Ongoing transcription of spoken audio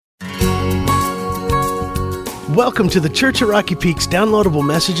Welcome to the Church at Rocky Peak's downloadable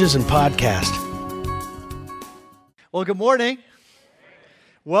messages and podcast. Well, good morning.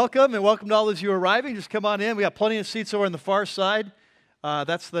 Welcome, and welcome to all those you arriving. Just come on in. We got plenty of seats over on the far side.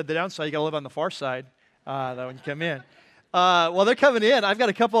 That's the downside. You got to live on the far side when you come in. Well, they're coming in. I've got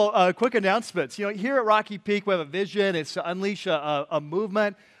a couple quick announcements. You know, here at Rocky Peak, we have a vision. It's to unleash a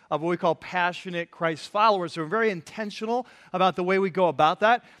movement of what we call passionate Christ followers. So we're very intentional about the way we go about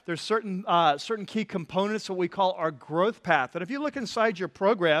that. There's certain key components, what we call our growth path. And if you look inside your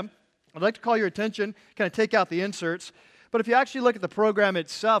program, I'd like to call your attention, kind of take out the inserts. But if you actually look at the program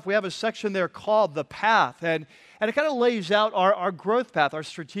itself, we have a section there called The Path. And it kind of lays out our growth path, our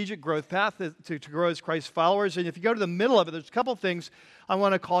strategic growth path to grow as Christ followers. And if you go to the middle of it, there's a couple things I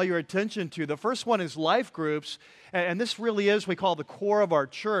want to call your attention to. The first one is life groups. And this really is, we call the core of our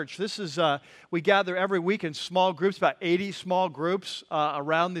church. This is, we gather every week in small groups, about 80 small groups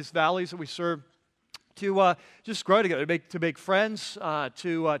around these valleys that we serve, to just grow together, to make friends,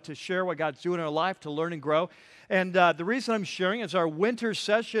 to share what God's doing in our life, to learn and grow. And the reason I'm sharing is our winter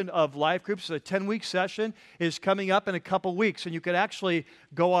session of life groups, a 10-week session, is coming up in a couple weeks. And you can actually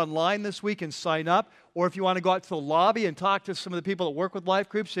go online this week and sign up. Or if you want to go out to the lobby and talk to some of the people that work with life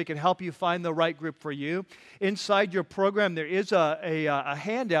groups, they can help you find the right group for you. Inside your program, there is a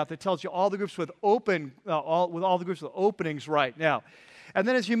handout that tells you all the groups with all the groups with openings right now. And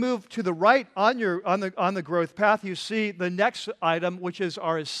then as you move to the right on the growth path, you see the next item, which is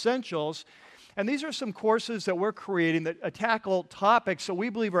our essentials. And these are some courses that we're creating that tackle topics that we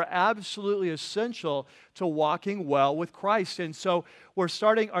believe are absolutely essential to walking well with Christ. And so we're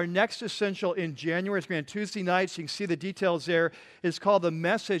starting our next essential in January. It's going to be on Tuesday nights. You can see the details there. It's called The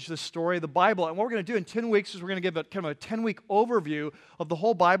Message, the Story of the Bible. And what we're going to do in 10 weeks is we're going to give a 10-week overview of the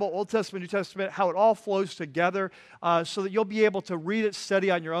whole Bible, Old Testament, New Testament, how it all flows together so that you'll be able to read it, study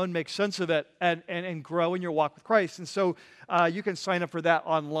on your own, make sense of it, and grow in your walk with Christ. And so you can sign up for that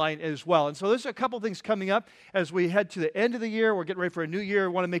online as well. And so there's a couple things coming up as we head to the end of the year. We're getting ready for a new year.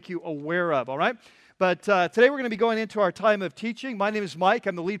 We want to make you aware of, all right? But today we're going to be going into our time of teaching. My name is Mike.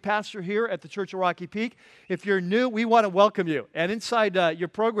 I'm the lead pastor here at the Church of Rocky Peak. If you're new, we want to welcome you. And inside your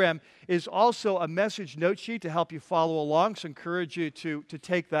program is also a message note sheet to help you follow along. So I encourage you to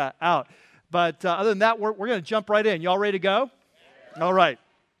take that out. But other than that, we're going to jump right in. Y'all ready to go? Yeah. All right.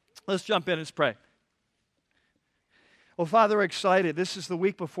 Let's jump in and pray. Well, Father, we're excited. This is the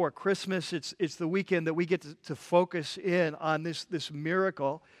week before Christmas. It's the weekend that we get to focus in on this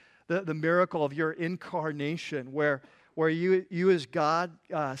miracle, the miracle of your incarnation, where you as God,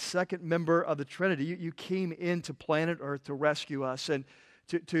 second member of the Trinity, you came into planet Earth to rescue us and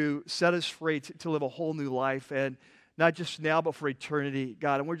to set us free, to live a whole new life, and not just now, but for eternity,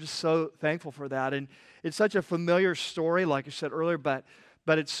 God. And we're just so thankful for that. And it's such a familiar story, like I said earlier, but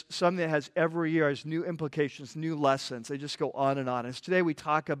it's something that has every year has new implications, new lessons. They just go on and on. And today we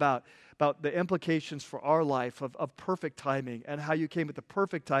talk about the implications for our life of perfect timing and how you came at the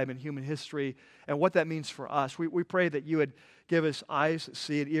perfect time in human history and what that means for us. We pray that you would give us eyes that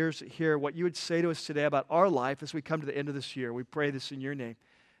see and ears that hear what you would say to us today about our life as we come to the end of this year. We pray this in your name.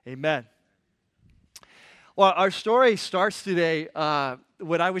 Amen. Well, our story starts today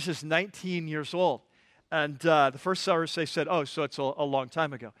when I was just 19 years old. And the first service they said, oh, so it's a long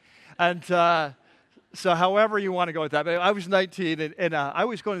time ago. And so however you want to go with that. But I was 19, and I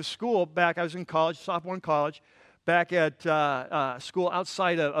was going to school back. I was in college, sophomore in college, back at school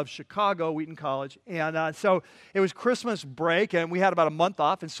outside of Chicago, Wheaton College. And so it was Christmas break, and we had about a month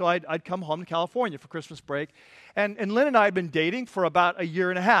off. And so I'd come home to California for Christmas break. And Lynn and I had been dating for about a year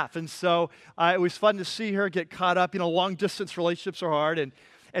and a half. And so it was fun to see her get caught up. You know, long-distance relationships are hard.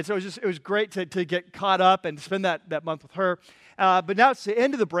 And so it was great to get caught up and spend that month with her. But now it's the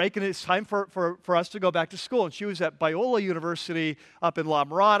end of the break, and it's time for us to go back to school. And she was at Biola University up in La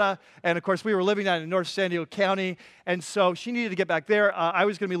Mirada. And, of course, we were living down in North San Diego County. And so she needed to get back there. I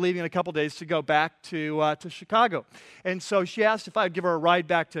was going to be leaving in a couple days to go back to Chicago. And so she asked if I would give her a ride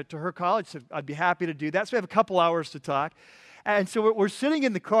back to her college. So I'd be happy to do that. So we have a couple hours to talk. And so we're sitting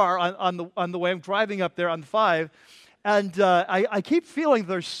in the car on the way. I'm driving up there on the 5. And I keep feeling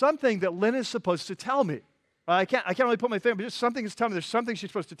there's something that Lynn is supposed to tell me. I can't really put my finger, but just something is telling me there's something she's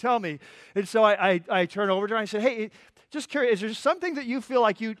supposed to tell me. And so I turn over to her and I said, hey, just curious, is there something that you feel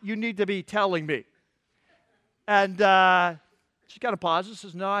like you need to be telling me? And she kind of pauses and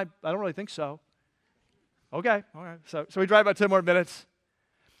says, no, I don't really think so. Okay, all right. So we drive about 10 more minutes.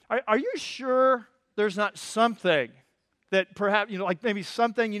 Are you sure there's not something that perhaps, like maybe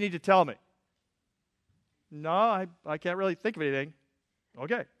something you need to tell me? No, I can't really think of anything.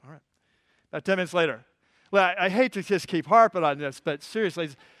 Okay, all right. About 10 minutes later. Well, I hate to just keep harping on this, but seriously,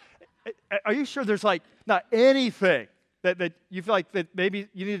 Are you sure there's like not anything that you feel like that maybe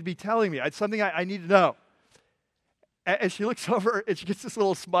you need to be telling me? It's something I need to know. And she looks over and she gets this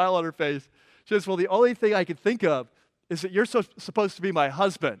little smile on her face. She says, well, the only thing I can think of is that you're supposed to be my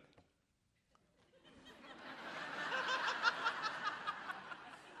husband.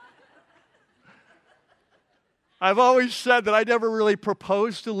 I've always said that I never really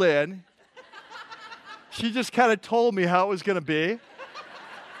proposed to Lynn. She just kind of told me how it was going to be.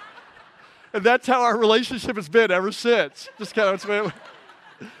 And that's how our relationship has been ever since. Just kind of.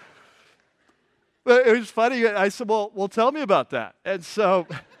 But it was funny. I said, well, tell me about that. And so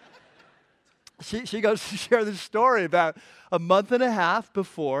she goes to share this story about a month and a half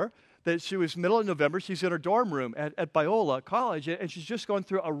before that she was middle of November. She's in her dorm room at Biola College, and she's just going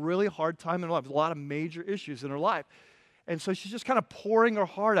through a really hard time in her life, a lot of major issues in her life. And so she's just kind of pouring her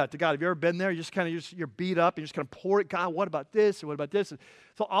heart out to God. Have you ever been there? You're beat up, and you're just kind of pour it. God, what about this? And what about this? And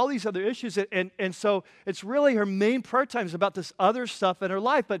so all these other issues. And so it's really her main prayer time is about this other stuff in her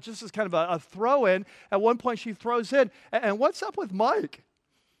life, but just as kind of a throw-in. At one point she throws in, and what's up with Mike?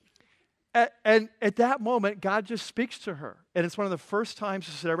 And at that moment, God just speaks to her. And it's one of the first times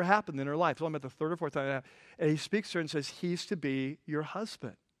this had ever happened in her life. It's only about the third or fourth time. And he speaks to her and says, he's to be your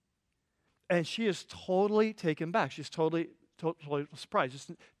husband. And she is totally taken back. She's totally surprised.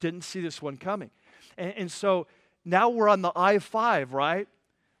 Just didn't see this one coming. And so now we're on the I-5, right?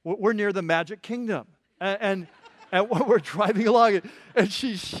 We're near the Magic Kingdom. And we're driving along. And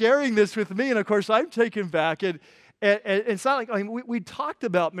she's sharing this with me. And, of course, I'm taken back. And it's not like, we talked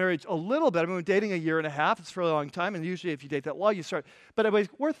about marriage a little bit. I mean, we're dating a year and a half. It's a really long time. And usually if you date that long, you start. But anyways,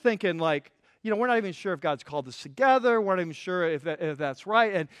 we're thinking like, we're not even sure if God's called us together. We're not even sure if that's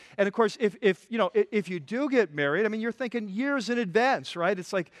right. And of course, if you do get married, I mean, you're thinking years in advance, right?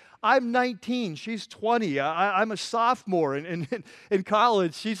 It's like, I'm 19, she's 20. I'm a sophomore in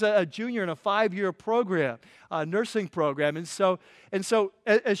college. She's a junior in a 5-year program, nursing program. And so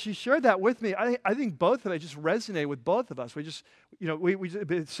as she shared that with me, I think both of it just resonated with both of us. We just,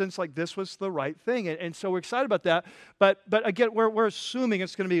 we sense like this was the right thing. And so we're excited about that. But again, we're assuming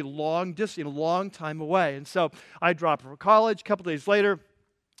it's going to be long distance, a long time away. And so I dropped her from college. A couple days later,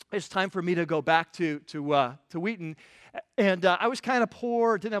 it's time for me to go back to Wheaton. And I was kind of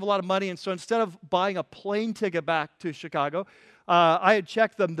poor, didn't have a lot of money, and so instead of buying a plane ticket back to Chicago, I had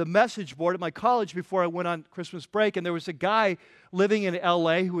checked the message board at my college before I went on Christmas break, and there was a guy living in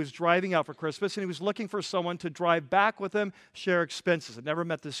L.A. who was driving out for Christmas, and he was looking for someone to drive back with him, share expenses. I'd never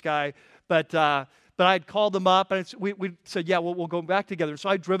met this guy, but I'd called him up, and we said, yeah, we'll go back together. So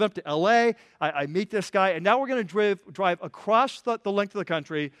I drove up to L.A., I meet this guy, and now we're going to drive across the length of the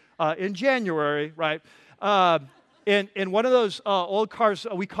country in January, right? In one of those old cars,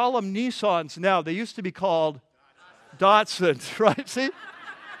 we call them Nissans now. They used to be called Datsuns, right? See?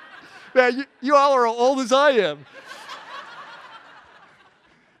 Man, you all are as old as I am.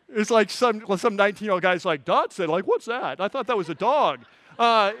 It's like some 19-year-old guy's like, Datsun? Like, what's that? I thought that was a dog.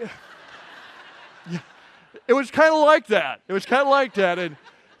 It was kind of like that. And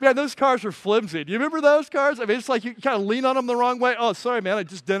man, those cars are flimsy. Do you remember those cars? I mean, it's like you kind of lean on them the wrong way. Oh, sorry, man, I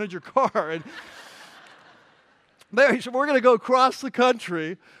just dented your car. And so we're going to go across the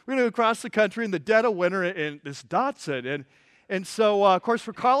country. We're going to go across the country in the dead of winter in this Datsun. And so, of course,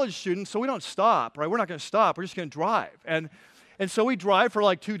 for college students, so we don't stop, right? We're not going to stop. We're just going to drive. And so we drive for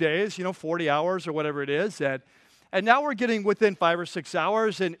like 2 days, 40 hours or whatever it is. And now we're getting within 5 or 6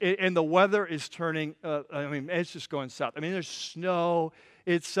 hours, and the weather is turning, it's just going south. I mean, there's snow.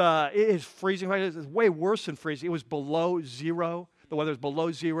 It is freezing. It's way worse than freezing. It was below zero. The weather's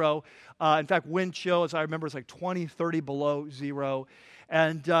below zero. In fact, wind chill, as I remember, is like 20, 30 below zero.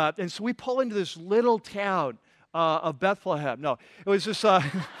 And so we pull into this little town of Bethlehem. No, it was this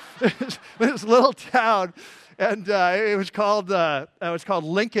little town, and it was called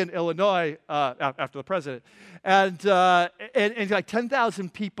Lincoln, Illinois, after the president. And like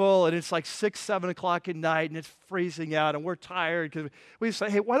 10,000 people, and it's like 6, 7 o'clock at night, and it's freezing out, and we're tired because we say,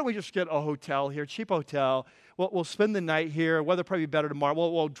 hey, why don't we just get a hotel here, cheap hotel? We'll spend the night here. Weather probably be better tomorrow.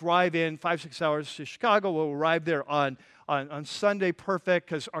 We'll drive in 5, 6 hours to Chicago. We'll arrive there on Sunday, perfect,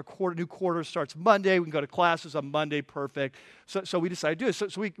 because our new quarter starts Monday. We can go to classes on Monday, perfect. So we decided to do it.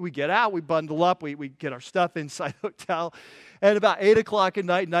 So we get out, we bundle up, we get our stuff inside the hotel. And about 8 o'clock at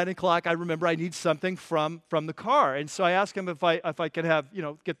night, 9 o'clock, I remember I need something from the car. And so I asked him if I could have,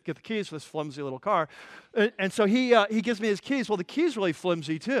 get the keys for this flimsy little car. And so he gives me his keys. Well, the key's really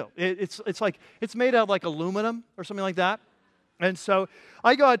flimsy too. It's made out of like aluminum or something like that. And so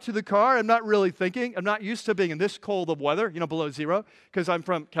I go out to the car. I'm not really thinking. I'm not used to being in this cold of weather, below zero, because I'm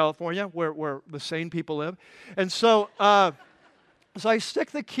from California, where the sane people live. And so So I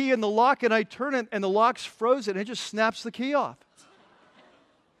stick the key in the lock and I turn it and the lock's frozen. It just snaps the key off.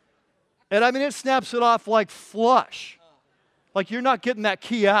 And I mean, it snaps it off like flush. Like you're not getting that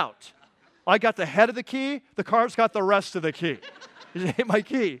key out. I got the head of the key. The car's got the rest of the key. It ain't my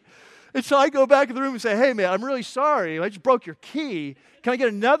key. And so I go back in the room and say, hey, man, I'm really sorry. I just broke your key. Can I get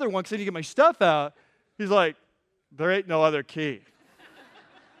another one because I need to get my stuff out? He's like, there ain't no other key.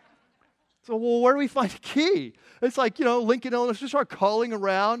 So, well, where do we find a key? It's like, Lincoln, Illinois, just start calling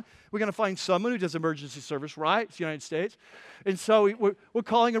around. We're going to find someone who does emergency service, right? It's the United States. And so we're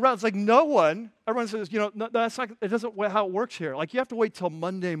calling around. It's like no one. Everyone says, no, that's not, it doesn't how it works here. Like you have to wait till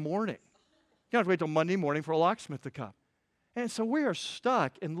Monday morning. You have to wait till Monday morning for a locksmith to come. And so we are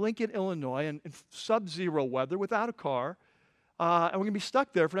stuck in Lincoln, Illinois in sub-zero weather without a car. And we're going to be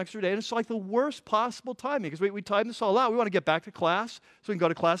stuck there for an extra day. And it's like the worst possible timing because we timed this all out. We want to get back to class. So we can go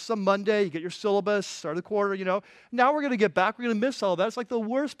to class on Monday. You get your syllabus, start of the quarter, Now we're going to get back. We're going to miss all that. It's like the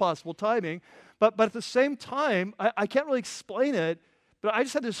worst possible timing. But at the same time, I can't really explain it, but I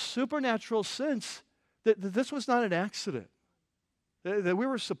just had this supernatural sense that this was not an accident, that we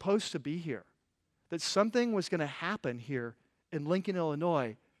were supposed to be here, that something was going to happen here in Lincoln,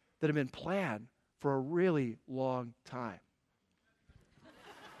 Illinois that had been planned for a really long time.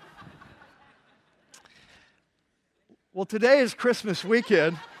 Well, today is Christmas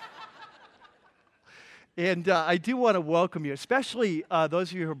weekend, and I do want to welcome you, especially those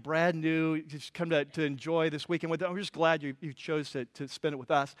of you who are brand new, just come to enjoy this weekend with us. I'm just glad you chose to spend it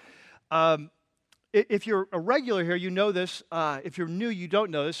with us. If you're a regular here, you know this. If you're new, you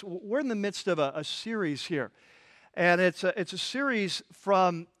don't know this. We're in the midst of a series here, and it's a series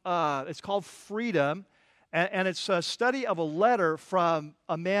from, it's called Freedom, and it's a study of a letter from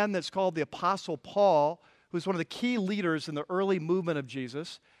a man that's called the Apostle Paul, who's one of the key leaders in the early movement of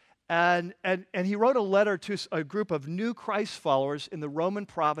Jesus. And he wrote a letter to a group of new Christ followers in the Roman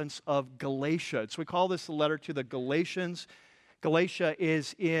province of Galatia. So we call this the letter to the Galatians. Galatia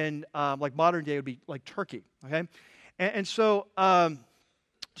is in, like modern day, it would be like Turkey, okay? So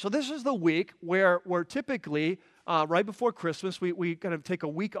this is the week where typically, right before Christmas, we kind of take a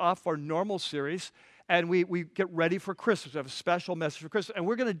week off our normal series, and we get ready for Christmas. We have a special message for Christmas, and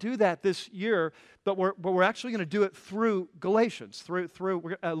we're going to do that this year, but we're actually going to do it through Galatians, through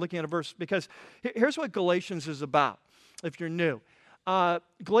we're looking at a verse, because here's what Galatians is about, if you're new.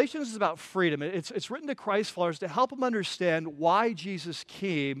 Galatians is about freedom. It's written to Christ followers to help them understand why Jesus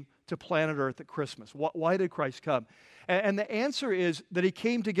came to planet Earth at Christmas. Why did Christ come? And the answer is that he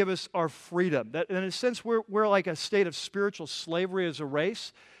came to give us our freedom. That in a sense, we're like a state of spiritual slavery as a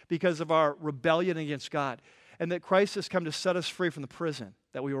race because of our rebellion against God. And that Christ has come to set us free from the prison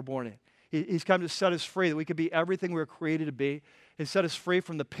that we were born in. He's come to set us free, that we could be everything we were created to be. He's set us free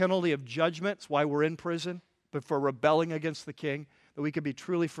from the penalty of judgment. That's why we're in prison, but for rebelling against the King, that we could be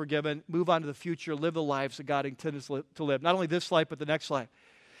truly forgiven, move on to the future, live the lives that God intended us to live. Not only this life, but the next life.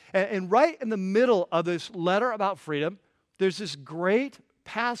 And right in the middle of this letter about freedom, there's this great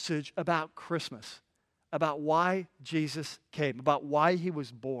passage about Christmas, about why Jesus came, about why he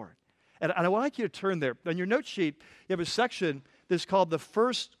was born. And I would like you to turn there. On your note sheet, you have a section that's called The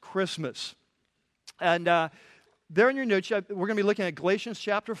First Christmas. And there in your note sheet, we're going to be looking at Galatians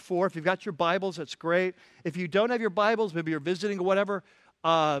chapter 4. If you've got your Bibles, that's great. If you don't have your Bibles, maybe you're visiting or whatever,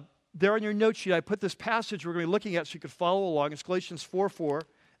 there on your note sheet, I put this passage we're going to be looking at so you could follow along. It's Galatians 4:4,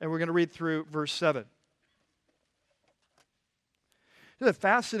 and we're going to read through verse 7. This is a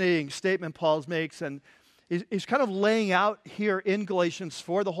fascinating statement Paul makes, and he's kind of laying out here in Galatians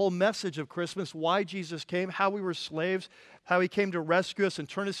 4 the whole message of Christmas, why Jesus came, how we were slaves, how he came to rescue us and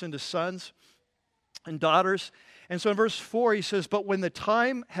turn us into sons and daughters. And so in verse 4, he says, but when the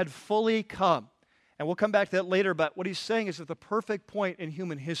time had fully come, and we'll come back to that later, but what he's saying is at the perfect point in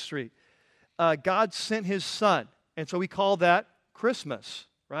human history, God sent his son. And so we call that Christmas,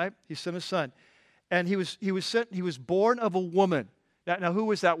 right? He sent his son. And he was born of a woman. Now who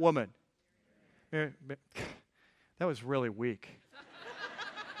was that woman? That was really weak.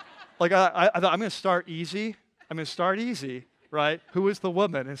 Like, I thought, I'm going to start easy. Right? Who was the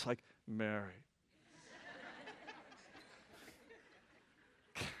woman? And it's like, Mary.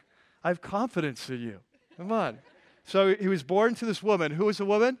 I have confidence in you. Come on. So he was born to this woman. Who was the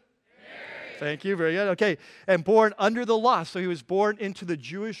woman? Mary. Thank you. Very good. Okay. And born under the law. So he was born into the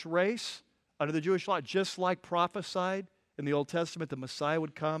Jewish race, under the Jewish law, just like prophesied in the Old Testament, the Messiah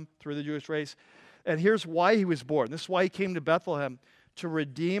would come through the Jewish race. And here's why he was born. This is why he came to Bethlehem, to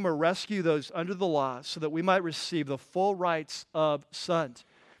redeem or rescue those under the law so that we might receive the full rights of sons.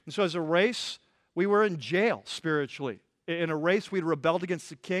 And so as a race, we were in jail spiritually. In a race, we'd rebelled against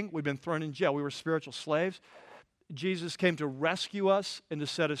the king. We'd been thrown in jail. We were spiritual slaves. Jesus came to rescue us and to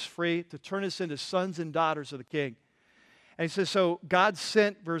set us free, to turn us into sons and daughters of the King. And he says, so God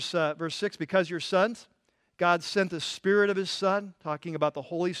sent, verse 6, because you're sons, God sent the Spirit of His Son, talking about the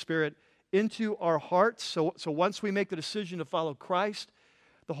Holy Spirit, into our hearts. So once we make the decision to follow Christ,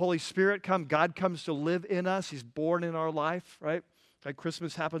 the Holy Spirit comes, God comes to live in us. He's born in our life, right? Like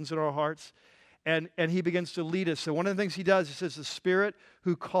Christmas happens in our hearts. And He begins to lead us. So one of the things He does, He says, the Spirit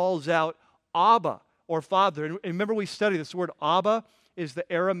who calls out Abba, or Father. And remember we studied this word Abba is the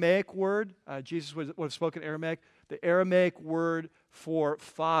Aramaic word. Jesus would have spoken Aramaic. The Aramaic word for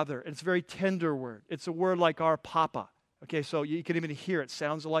father. And it's a very tender word. It's a word like our papa. Okay, so you can even hear it.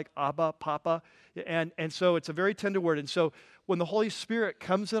 Sounds like Abba, Papa. And so it's a very tender word. And so when the Holy Spirit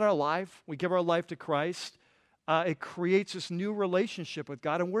comes in our life, we give our life to Christ, it creates this new relationship with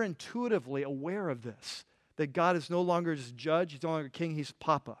God. And we're intuitively aware of this, that God is no longer just judge. He's no longer king. He's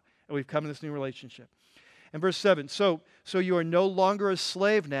Papa. And we've come in this new relationship. And verse 7, so you are no longer a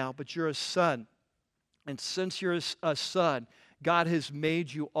slave now, but you're a son. And since you're a son, God has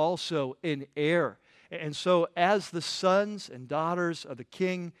made you also an heir. And so as the sons and daughters of the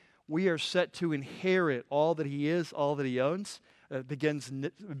King, we are set to inherit all that He is, all that He owns.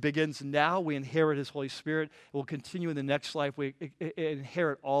 Begins now. We inherit His Holy Spirit. It will continue in the next life. We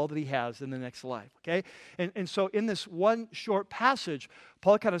inherit all that He has in the next life. Okay? And so in this one short passage,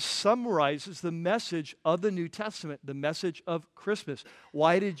 Paul kind of summarizes the message of the New Testament, the message of Christmas.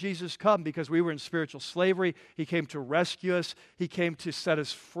 Why did Jesus come? Because we were in spiritual slavery. He came to rescue us. He came to set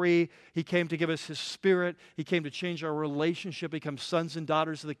us free. He came to give us His Spirit. He came to change our relationship, become sons and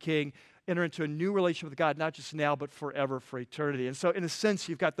daughters of the King, enter into a new relationship with God, not just now, but forever, for eternity. And so in a sense,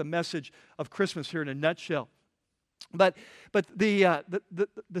 you've got the message of Christmas here in a nutshell. But the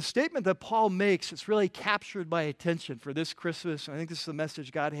statement that Paul makes, it's really captured my attention for this Christmas. I think this is the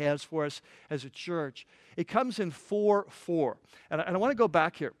message God has for us as a church. It comes in 4:4. And I want to go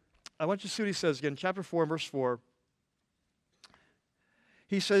back here. I want you to see what he says again. Chapter 4, verse 4.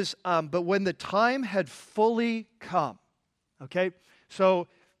 He says, but when the time had fully come. Okay? So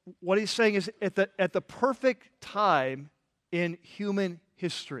what he's saying is at the perfect time in human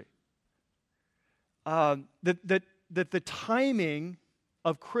history. That the timing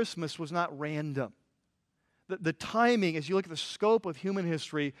of Christmas was not random. The timing, as you look at the scope of human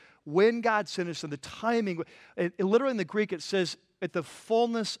history, when God sent us, and the timing, literally in the Greek it says, at the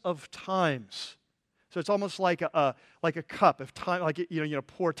fullness of times. So it's almost like a cup. If time, like you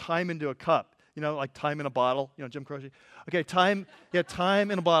pour time into a cup. Like time in a bottle. Jim Croce. Okay, time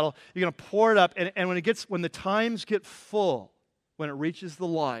in a bottle. You're going to pour it up, and when the times get full, when it reaches the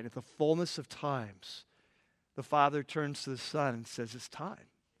line, at the fullness of times, the Father turns to the Son and says, it's time.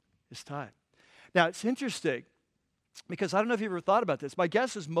 It's time. Now, it's interesting because I don't know if you've ever thought about this. My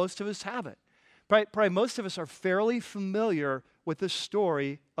guess is most of us haven't. Probably most of us are fairly familiar with the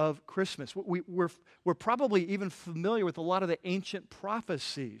story of Christmas. We're probably even familiar with a lot of the ancient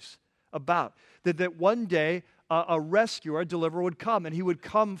prophecies about that one day a rescuer, a deliverer would come, and He would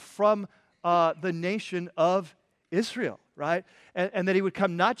come from the nation of Israel, right? And that He would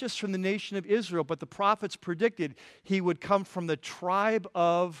come not just from the nation of Israel, but the prophets predicted He would come from the tribe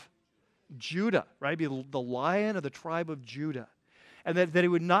of Judah, right? Be the Lion of the tribe of Judah. And that He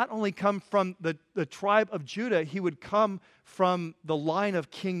would not only come from the tribe of Judah, He would come from the line of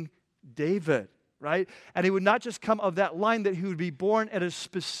King David, right? And He would not just come of that line, that He would be born at a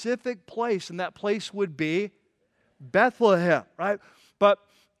specific place, and that place would be Bethlehem, right? But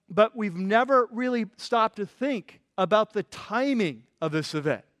we've never really stopped to think about the timing of this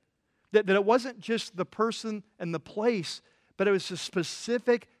event. That it wasn't just the person and the place, but it was a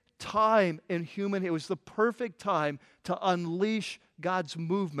specific time in human. It was the perfect time to unleash God's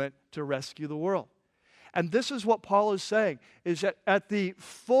movement to rescue the world. And this is what Paul is saying, is that at the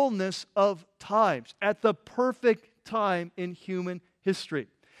fullness of times, at the perfect time in human history.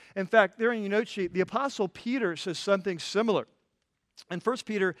 In fact, there in your note sheet, the Apostle Peter says something similar. In 1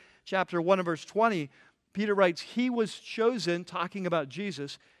 Peter chapter 1 and verse 20, Peter writes, He was chosen, talking about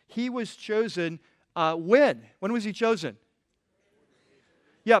Jesus, He was chosen when? When was He chosen?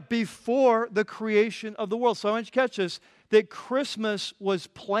 Yeah, before the creation of the world. So I want you to catch this, that Christmas was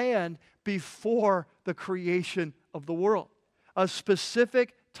planned before the creation of the world. A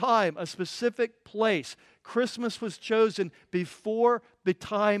specific time, a specific place. Christmas was chosen before the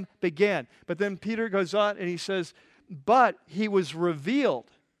time began. But then Peter goes on and he says, but He was revealed.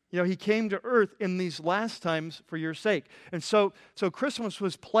 He came to earth in these last times for your sake. And so Christmas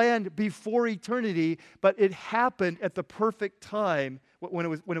was planned before eternity, but it happened at the perfect time when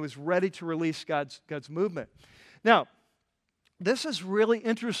it was ready to release God's movement. Now, this is really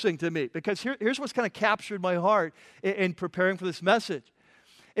interesting to me because here's what's kind of captured my heart in preparing for this message,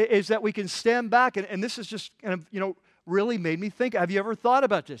 is that we can stand back, and this is just kind of, really made me think. Have you ever thought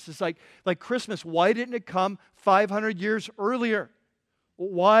about this? It's like Christmas. Why didn't it come 500 years earlier?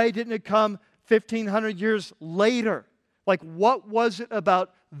 Why didn't it come 1,500 years later? Like, what was it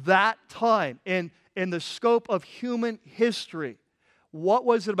about that time in the scope of human history? What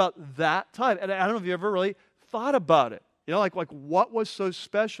was it about that time? And I don't know if you ever really thought about it. Like what was so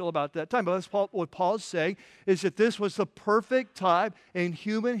special about that time? But that's what Paul is saying, is that this was the perfect time in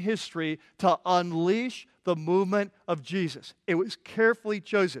human history to unleash the movement of Jesus. It was carefully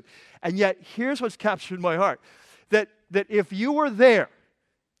chosen. And yet, here's what's captured my heart, that if you were there,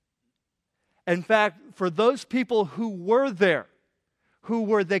 in fact, for those people who were there, who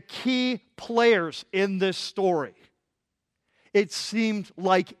were the key players in this story, it seemed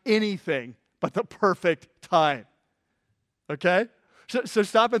like anything but the perfect time. Okay? So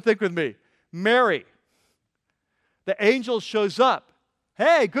stop and think with me. Mary, the angel shows up.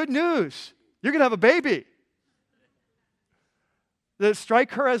 Hey, good news. You're going to have a baby. Does it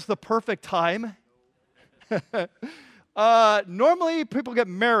strike her as the perfect time? Normally, people get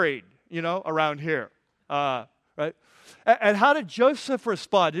married, around here. Right? And how did Joseph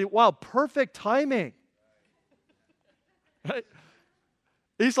respond? Wow, perfect timing. Right?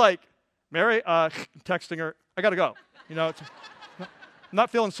 He's like, Mary, texting her, I got to go. I'm not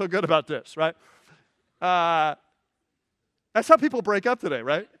feeling so good about this, right? That's how people break up today,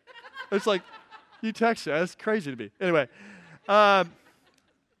 right? It's like, you text her. That's crazy to me. Anyway,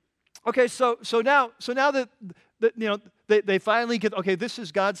 okay, so now that they finally get, okay, this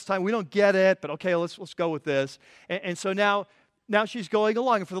is God's time. We don't get it, but okay, let's go with this. And so now she's going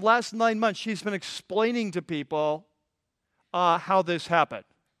along. And for the last 9 months, she's been explaining to people how this happened,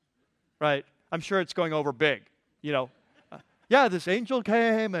 right? I'm sure it's going over big, yeah, this angel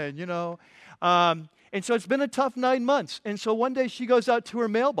came and, and so it's been a tough 9 months. And so one day she goes out to her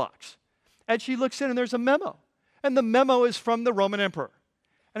mailbox and she looks in and there's a memo. And the memo is from the Roman emperor.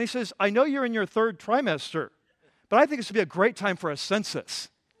 And he says, I know you're in your 3rd trimester, but I think this would be a great time for a census.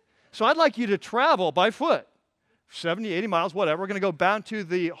 So I'd like you to travel by foot, 70, 80 miles, whatever. We're going to go down to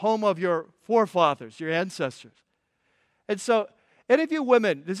the home of your forefathers, your ancestors. And so, any of you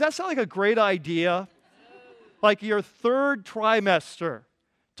women, does that sound like a great idea? Like your 3rd trimester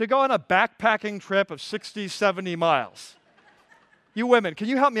to go on a backpacking trip of 60, 70 miles. You women, can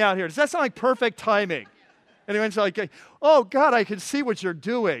you help me out here? Does that sound like perfect timing? Anyone's like, oh, God, I can see what you're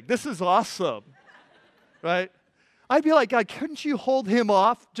doing. This is awesome, right? I'd be like, God, couldn't you hold him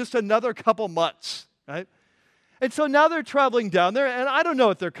off just another couple months, right? And so now they're traveling down there, and I don't know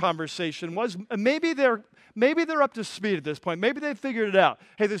what their conversation was. Maybe they're up to speed at this point. Maybe they figured it out.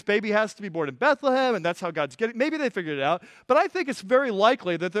 Hey, this baby has to be born in Bethlehem, and that's how God's getting. Maybe they figured it out. But I think it's very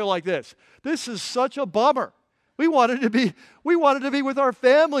likely that they're like this. This is such a bummer. We wanted to be with our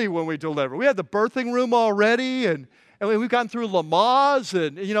family when we deliver. We had the birthing room already, and we've gone through Lamaze,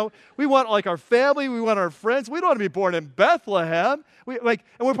 and we want like our family, we want our friends. We don't want to be born in Bethlehem. And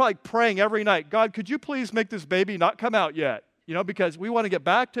we're probably praying every night, God, could you please make this baby not come out yet? Because we want to get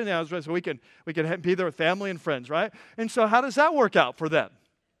back to Nazareth so we can be there with family and friends, right? And so how does that work out for them?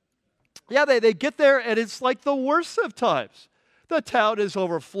 Yeah, they get there, and it's like the worst of times. The town is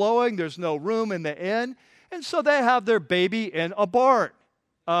overflowing. There's no room in the inn. And so they have their baby in a barn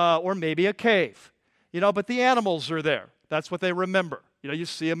or maybe a cave. But the animals are there. That's what they remember. You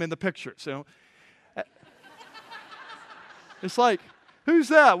see them in the pictures. It's like, who's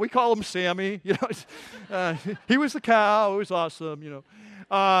that? We call him Sammy. He was the cow. It was awesome.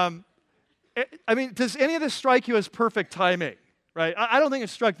 Does any of this strike you as perfect timing? Right? I don't think it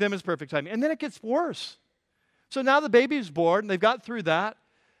struck them as perfect timing. And then it gets worse. So now the baby's born. They've got through that.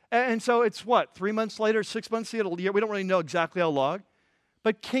 And so it's 3 months later, 6 months later, a year. We don't really know exactly how long.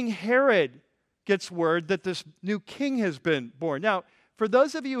 But King Herod gets word that this new king has been born. Now, for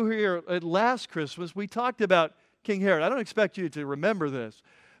those of you who were here at last Christmas, we talked about King Herod. I don't expect you to remember this,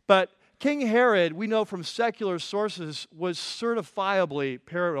 but King Herod, we know from secular sources, was certifiably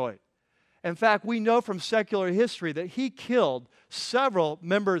paranoid. In fact, we know from secular history that he killed several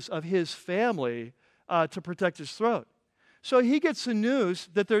members of his family to protect his throne. So he gets the news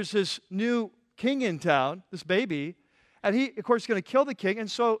that there's this new king in town, this baby, and he, of course, is going to kill the king.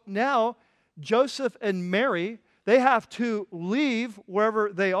 And so now Joseph and Mary, they have to leave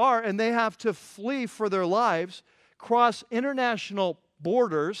wherever they are, and they have to flee for their lives, cross international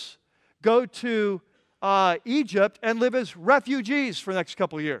borders, go to Egypt, and live as refugees for the next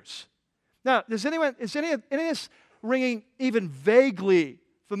couple of years. Now, is any of this ringing even vaguely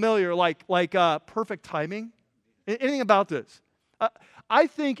familiar, like perfect timing? Anything about this? I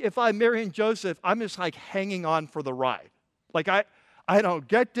think if I'm Mary and Joseph, I'm just like hanging on for the ride. Like, I don't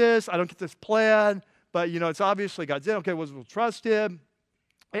get this. I don't get this plan. But, it's obviously God's in. Okay, we'll trust him.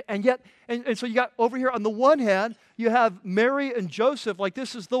 And yet, and so you got over here, on the one hand, you have Mary and Joseph, like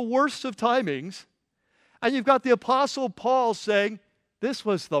this is the worst of timings. And you've got the Apostle Paul saying, this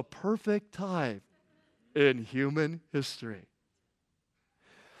was the perfect time in human history.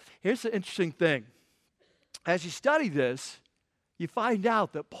 Here's the interesting thing. As you study this, you find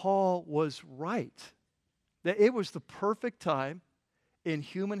out that Paul was right. That it was the perfect time in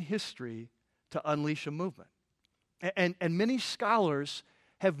human history to unleash a movement. And many scholars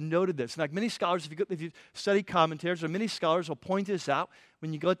have noted this. Like many scholars, if you study commentaries, or many scholars will point this out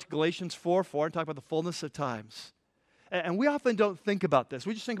when you go to Galatians 4:4 and talk about the fullness of times. And we often don't think about this.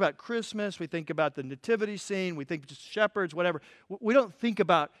 We just think about Christmas, we think about the nativity scene, we think just shepherds, whatever. We don't think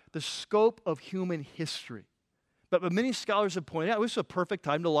about the scope of human history. But many scholars have pointed out it was a perfect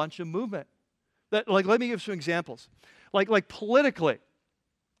time to launch a movement. Let me give some examples. Like politically,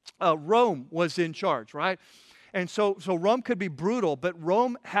 Rome was in charge, right? And so Rome could be brutal, but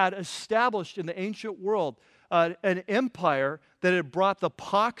Rome had established in the ancient world an empire that had brought the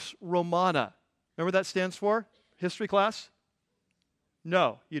Pax Romana. Remember what that stands for? History class?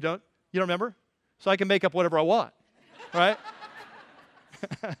 No, you don't? You don't remember? So I can make up whatever I want, right?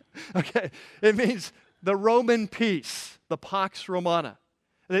 Okay, it means the Roman peace, the Pax Romana.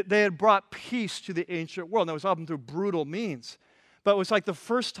 They had brought peace to the ancient world. That was often through brutal means. But it was like the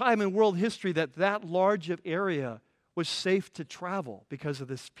first time in world history that large of area was safe to travel because of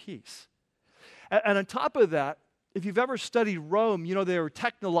this peace. And on top of that, if you've ever studied Rome, they were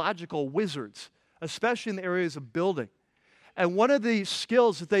technological wizards, especially in the areas of building. And one of the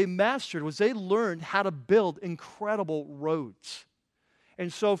skills that they mastered was they learned how to build incredible roads.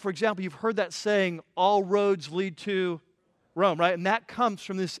 And so, for example, you've heard that saying, all roads lead to Rome, right? And that comes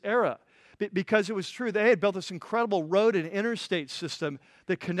from this era. Because it was true, they had built this incredible road and interstate system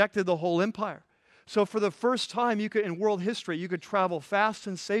that connected the whole empire. So for the first time in world history, you could travel fast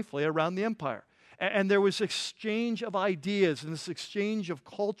and safely around the empire. And there was exchange of ideas and this exchange of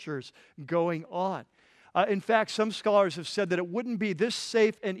cultures going on. In fact, some scholars have said that it wouldn't be this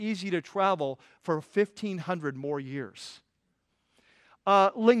safe and easy to travel for 1,500 more years.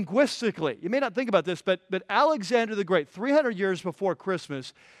 Linguistically, you may not think about this, but Alexander the Great, 300 years before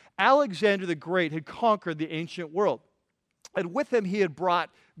Christmas, Alexander the Great had conquered the ancient world. And with him, he had brought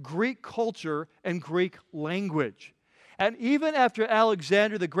Greek culture and Greek language. And even after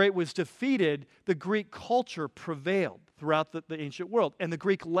Alexander the Great was defeated, the Greek culture prevailed throughout the ancient world, and the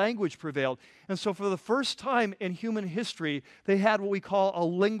Greek language prevailed. And so for the first time in human history, they had what we call a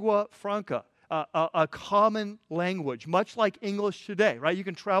lingua franca, a common language, much like English today, right? You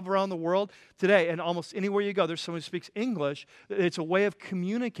can travel around the world today, and almost anywhere you go, there's someone who speaks English. It's a way of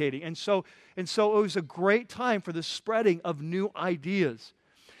communicating. And so it was a great time for the spreading of new ideas.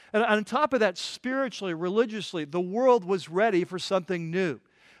 And on top of that, spiritually, religiously, the world was ready for something new.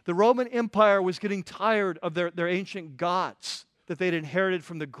 The Roman Empire was getting tired of their ancient gods that they'd inherited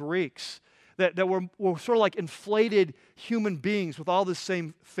from the Greeks, that were sort of like inflated human beings with all the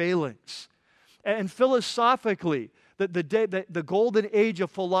same failings. And philosophically, the golden age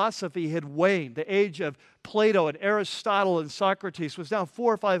of philosophy had waned. The age of Plato and Aristotle and Socrates was now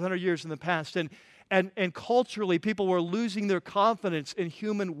 400 or 500 years in the past. And culturally, people were losing their confidence in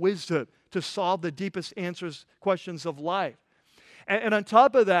human wisdom to solve the deepest questions of life. And on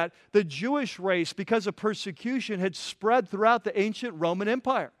top of that, the Jewish race, because of persecution, had spread throughout the ancient Roman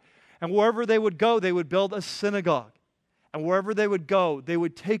Empire. And wherever they would go, they would build a synagogue. And wherever they would go, they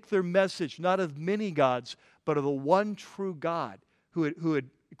would take their message, not of many gods, but of the one true God who had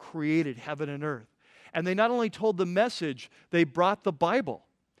created heaven and earth. And they not only told the message, they brought the Bible.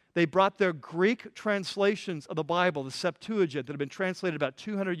 They brought their Greek translations of the Bible, the Septuagint, that had been translated about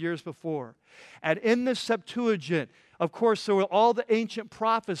 200 years before. And in the Septuagint, of course, there were all the ancient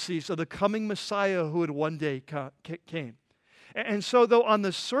prophecies of the coming Messiah who would one day came. And so, though on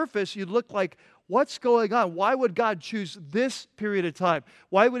the surface, you look like, what's going on? Why would God choose this period of time?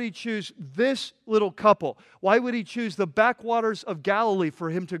 Why would he choose this little couple? Why would he choose the backwaters of Galilee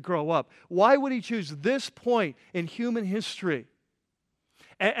for him to grow up? Why would he choose this point in human history?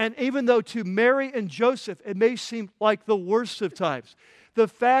 And even though to Mary and Joseph it may seem like the worst of times, the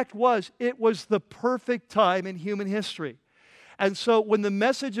fact was it was the perfect time in human history. And so when the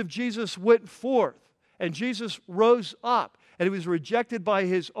message of Jesus went forth and Jesus rose up and he was rejected by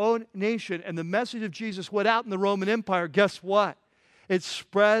his own nation and the message of Jesus went out in the Roman Empire, guess what? It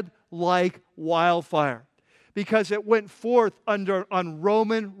spread like wildfire because it went forth on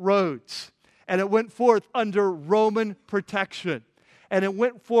Roman roads and it went forth under Roman protection. And it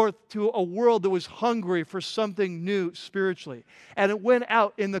went forth to a world that was hungry for something new spiritually. And it went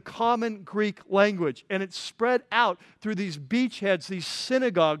out in the common Greek language. And it spread out through these beachheads, these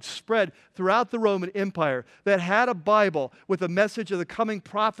synagogues spread throughout the Roman Empire that had a Bible with a message of the coming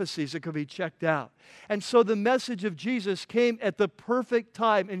prophecies that could be checked out. And so the message of Jesus came at the perfect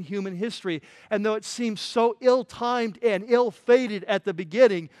time in human history. And though it seemed so ill-timed and ill-fated at the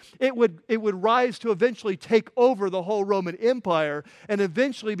beginning, it would rise to eventually take over the whole Roman Empire and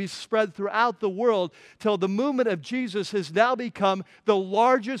eventually be spread throughout the world till the movement of Jesus has now become the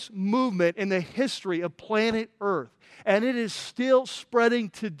largest movement in the history of planet Earth. And it is still spreading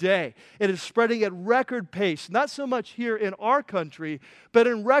today. It is spreading at record pace, not so much here in our country, but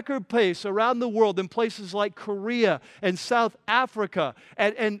in record pace around the world in places like Korea and South Africa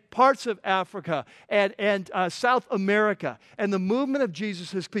and parts of Africa and South America. And the movement of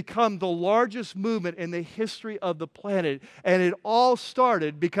Jesus has become the largest movement in the history of the planet. And it all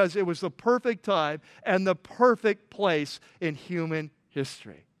started because it was the perfect time and the perfect place in human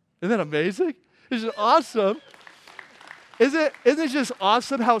history. Isn't that amazing? Isn't it awesome? Isn't it just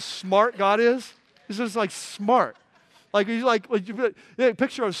awesome how smart God is? He's just like smart. Like he's like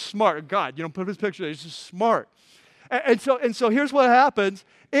picture of smart God. You know, put his picture there. He's just smart. And so here's what happens.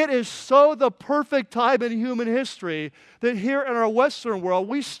 It is so the perfect time in human history that here in our Western world,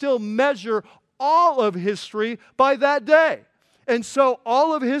 we still measure all of history by that day. And so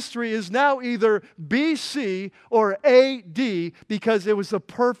all of history is now either BC or AD because it was the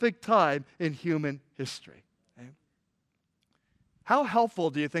perfect time in human history. How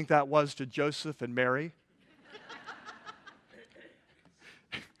helpful do you think that was to Joseph and Mary?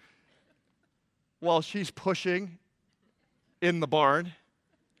 While she's pushing in the barn,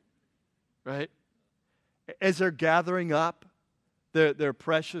 right? As they're gathering up their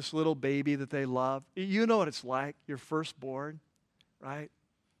precious little baby that they love. You know what it's like, your firstborn, right?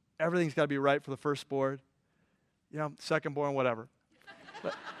 Everything's got to be right for the firstborn. You know, secondborn, whatever.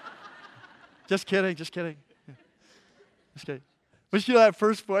 But, just kidding. Just kidding. But you know, that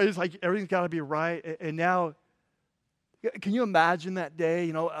firstborn, it's like everything's got to be right. And now, can you imagine that day?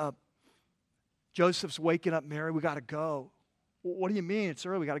 You know, Joseph's waking up Mary, we got to go. What do you mean? It's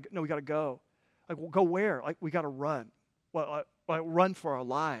early. We got to go. Like, well, go where? Like, we got to run. Well, like, run for our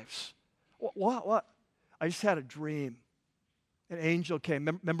lives. What? I just had a dream. An angel came.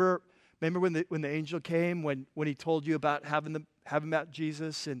 Remember when the angel came, when he told you about having met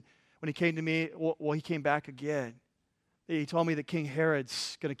Jesus, and when he came to me, well, he came back again. He told me that King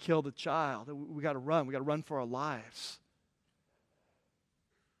Herod's going to kill the child. We got to run. We got to run for our lives.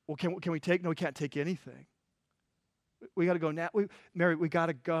 Well, can we take? No, we can't take anything. We got to go now. Mary, we got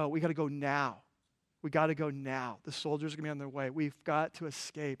to go. We got to go now. We got to go now. The soldiers are going to be on their way. We've got to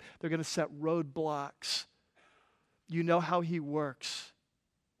escape. They're going to set roadblocks. You know how he works.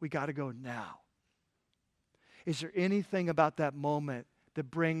 We got to go now. Is there anything about that moment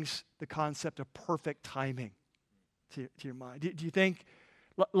that brings the concept of perfect timing to your mind? Do you think,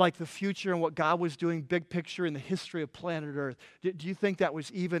 like the future and what God was doing, big picture in the history of planet Earth, do you think that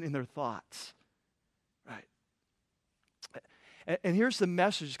was even in their thoughts? Right. And here's the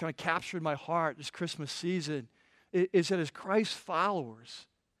message that's kind of captured my heart this Christmas season, is that as Christ's followers,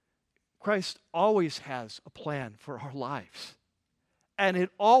 Christ always has a plan for our lives. And it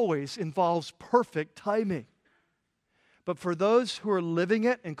always involves perfect timing. But for those who are living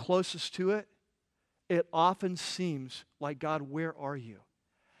it and closest to it, it often seems like, God, where are you?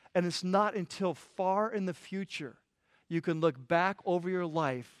 And it's not until far in the future you can look back over your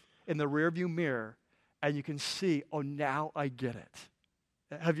life in the rearview mirror and you can see, oh, now I get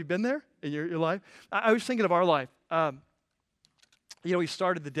it. Have you been there in your life? I was thinking of our life. We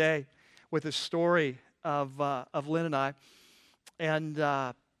started the day with a story of Lynn and I, and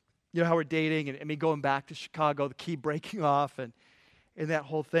you know how we're dating, and me going back to Chicago, the key breaking off, and that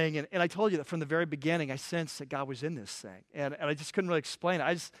whole thing. And I told you that from the very beginning, I sensed that God was in this thing. And I just couldn't really explain it.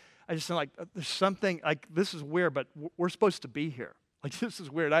 I just felt like there's something, like, this is weird, but we're supposed to be here. Like, this is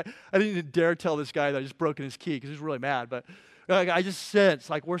weird. I didn't even dare tell this guy that I just broken his key because he was really mad. But like, I just sensed,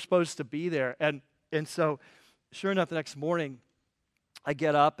 like, we're supposed to be there. And so, sure enough, the next morning, I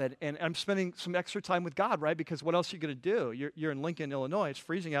get up and I'm spending some extra time with God, right? Because what else are you going to do? You're in Lincoln, Illinois. It's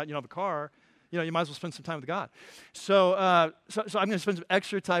freezing out. You don't have a car. You know, you might as well spend some time with God. So I'm going to spend some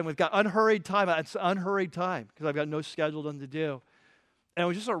extra time with God. Unhurried time. It's unhurried time because I've got no scheduled on to do. And it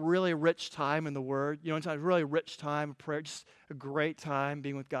was just a really rich time in the Word. You know, it's a really rich time of prayer. Just a great time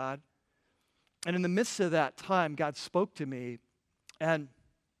being with God. And in the midst of that time, God spoke to me. And,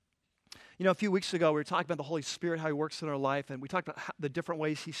 you know, a few weeks ago, we were talking about the Holy Spirit, how He works in our life. And we talked about the different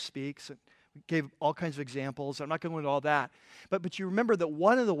ways He speaks. And We gave all kinds of examples. I'm not going to go into all that. But you remember that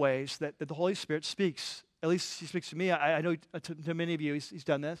one of the ways that the Holy Spirit speaks, at least he speaks to me, I know to many of you he's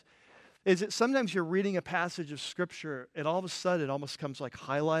done this, is that sometimes you're reading a passage of Scripture and all of a sudden it almost comes like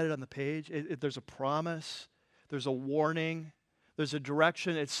highlighted on the page. There's a promise, there's a warning, there's a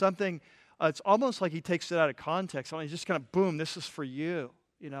direction. It's something, it's almost like he takes it out of context. He's just kind of, boom, this is for you,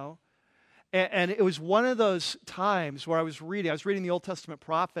 you know. And it was one of those times where I was reading the Old Testament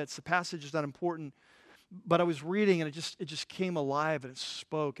prophets. The passage is not important, but I was reading and it just came alive and it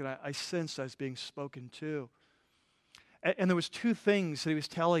spoke, and I sensed I was being spoken to. And there was two things that he was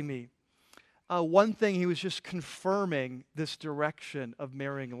telling me. One thing, he was just confirming this direction of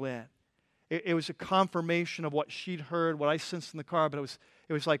marrying Lynn. It was a confirmation of what she'd heard, what I sensed in the car, but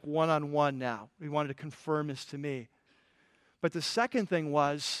it was like one-on-one now. He wanted to confirm this to me. But the second thing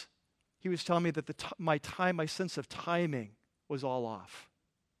was, he was telling me that my sense of timing was all off.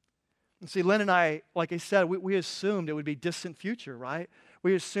 And see, Lynn and I, like I said, we assumed it would be distant future, right?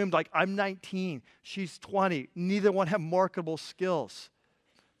 We assumed, like, I'm 19, she's 20, neither one have marketable skills.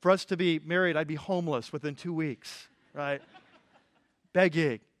 For us to be married, I'd be homeless within 2 weeks, right?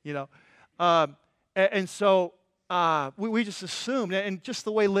 Begging, you know. And so we just assumed, and just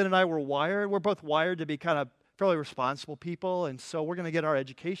the way Lynn and I were wired, we're both wired to be kind of fairly responsible people, and so we're going to get our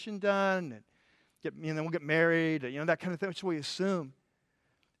education done, and then we'll get married, that kind of thing, which is what we assume.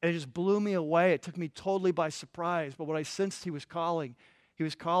 And it just blew me away. It took me totally by surprise. But what I sensed he was calling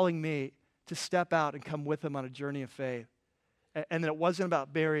me to step out and come with him on a journey of faith. And that it wasn't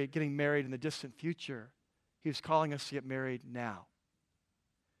about getting married in the distant future. He was calling us to get married now.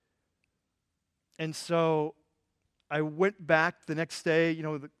 And so I went back the next day.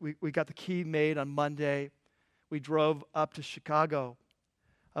 We got the key made on Monday. We drove up to Chicago.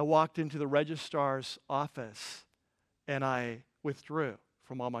 I walked into the registrar's office, and I withdrew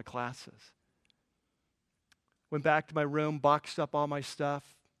from all my classes. Went back to my room, boxed up all my stuff,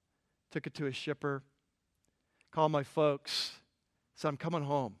 took it to a shipper, called my folks, said, I'm coming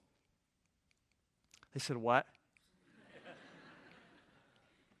home. They said, what?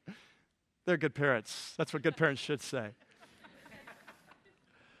 They're good parents. That's what good parents should say.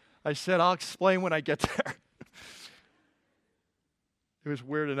 I said, I'll explain when I get there. It was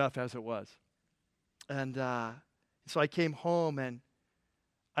weird enough as it was. And so I came home, and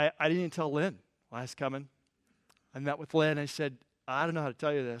I didn't even tell Lynn I was coming. I met with Lynn. I said, I don't know how to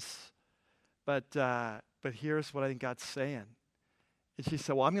tell you this, but here's what I think God's saying. And she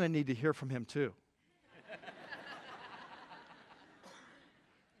said, well, I'm going to need to hear from him too.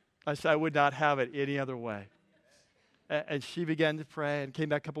 I said, I would not have it any other way. And she began to pray and came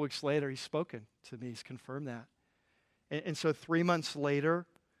back a couple weeks later. He's spoken to me. He's confirmed that. And so 3 months later,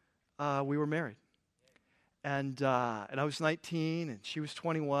 we were married. And I was 19 and she was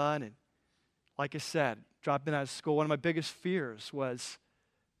 21. And like I said, dropping out of school, one of my biggest fears was,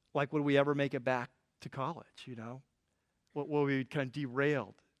 like, would we ever make it back to college, Will we kind of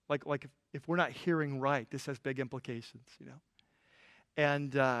derailed? Like if we're not hearing right, this has big implications,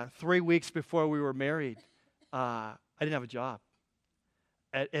 And 3 weeks before we were married, I didn't have a job.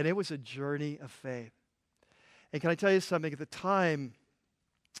 And it was a journey of faith. And can I tell you something? At the time,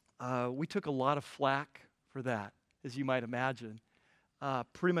 we took a lot of flack for that, as you might imagine.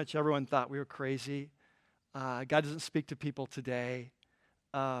 Pretty much everyone thought we were crazy. God doesn't speak to people today,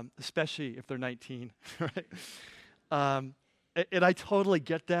 especially if they're 19, right? And I totally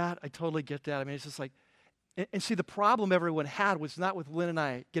get that. I mean, it's just like, and see, the problem everyone had was not with Lynn and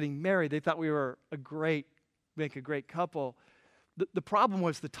I getting married. They thought we were make a great couple. The problem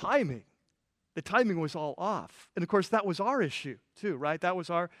was the timing. The timing was all off. And of course, that was our issue too, right? That was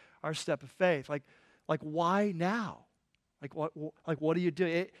our step of faith. Like why now? Like what do you do?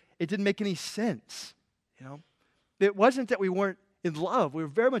 It didn't make any sense, It wasn't that we weren't in love. We were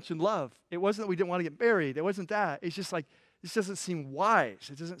very much in love. It wasn't that we didn't want to get married. It wasn't that. It's just like, this doesn't seem wise.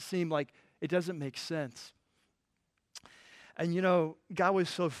 It doesn't seem like, it doesn't make sense. And God was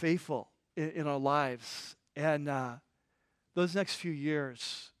so faithful in our lives. And those next few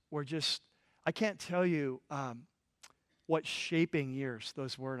years were just, I can't tell you what shaping years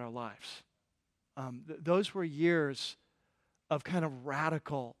those were in our lives. Those were years of kind of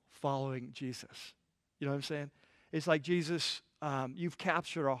radical following Jesus. You know what I'm saying? It's like, Jesus, you've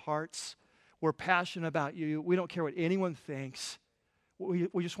captured our hearts. We're passionate about you. We don't care what anyone thinks. We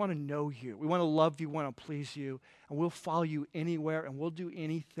just want to know you. We want to love you, want to please you, and we'll follow you anywhere, and we'll do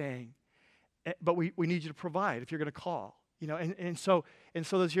anything. But we need you to provide if you're going to call. And so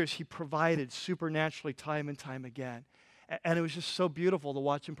those years, he provided supernaturally time and time again. And it was just so beautiful to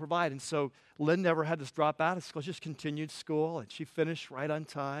watch him provide. And so Lynn never had to drop out of school. She just continued school, and she finished right on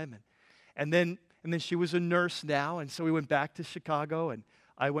time. And then she was a nurse now, and so we went back to Chicago, and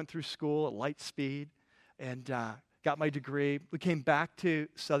I went through school at Lightspeed and got my degree. We came back to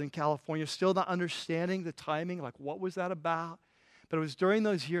Southern California, still not understanding the timing, like what was that about? But it was during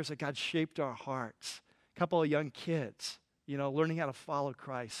those years that God shaped our hearts. A couple of young kids, learning how to follow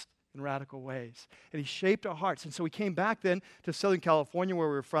Christ in radical ways. And he shaped our hearts. And so we came back then to Southern California where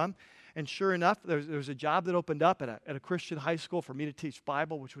we were from. And sure enough, there was a job that opened up at a Christian high school for me to teach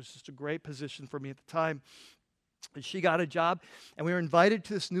Bible, which was just a great position for me at the time. And she got a job, and we were invited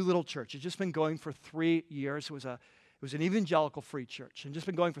to this new little church. It's just been going for 3 years. It was an evangelical free church, and just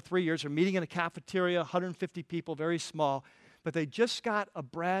been going for 3 years. We're meeting in a cafeteria, 150 people, very small. But they just got a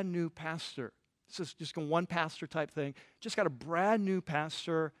brand new pastor. This is just a one pastor type thing. Just got a brand new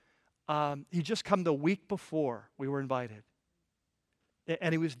pastor. He'd just come the week before we were invited.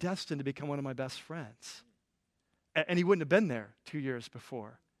 And he was destined to become one of my best friends. And he wouldn't have been there 2 years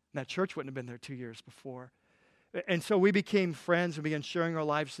before. And that church wouldn't have been there 2 years before. And so we became friends and began sharing our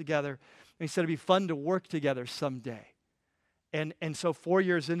lives together. And he said it'd be fun to work together someday. And so 4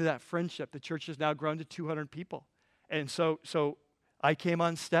 years into that friendship, the church has now grown to 200 people. And so I came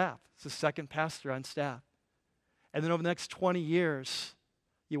on staff. It's the second pastor on staff. And then over the next 20 years,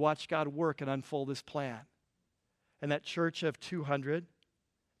 you watch God work and unfold his plan. And that church of 200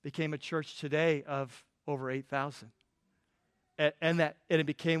 became a church today of over 8,000. And it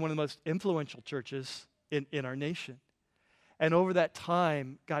became one of the most influential churches in our nation. And over that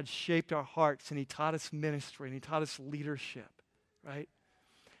time, God shaped our hearts, and he taught us ministry, and he taught us leadership, right?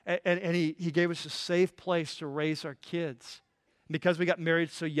 And he gave us a safe place to raise our kids. Because we got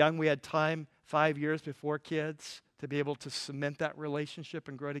married so young, we had time 5 years before kids to be able to cement that relationship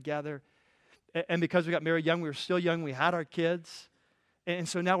and grow together. And because we got married young, we were still young, we had our kids. And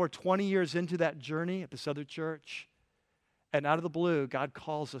so now we're 20 years into that journey at this other church. And out of the blue, God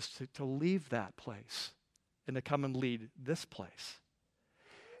calls us to leave that place and to come and lead this place.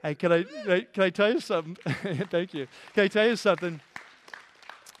 And can I tell you something? Thank you. Can I tell you something?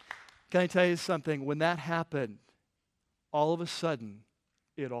 Can I tell you something? When that happened, all of a sudden,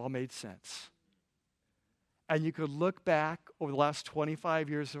 it all made sense. And you could look back over the last 25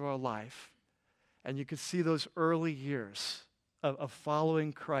 years of our life, and you could see those early years of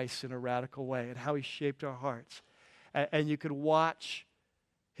following Christ in a radical way and how he shaped our hearts. And you could watch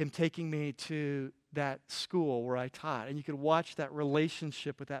him taking me to that school where I taught. And you could watch that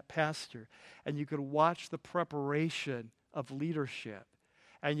relationship with that pastor. And you could watch the preparation of leadership.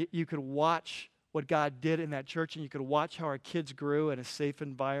 And you could watch what God did in that church. And you could watch how our kids grew in a safe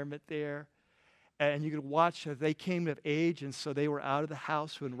environment there. And you could watch how they came of age. And so they were out of the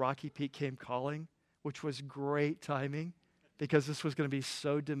house when Rocky Peak came calling, which was great timing because this was going to be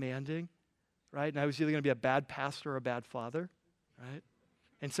so demanding, right? And I was either going to be a bad pastor or a bad father, right?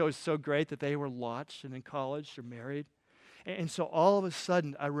 And so it's so great that they were launched and in college or married. And so all of a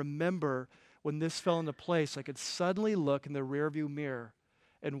sudden, I remember when this fell into place, I could suddenly look in the rearview mirror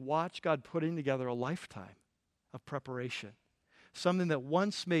and watch God putting together a lifetime of preparation. Something that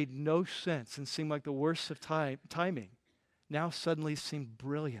once made no sense and seemed like the worst of timing, now suddenly seemed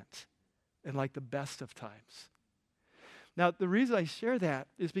brilliant and like the best of times. Now, the reason I share that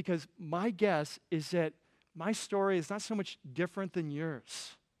is because my guess is that my story is not so much different than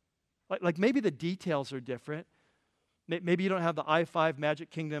yours. Like maybe the details are different. Maybe you don't have the I-5 Magic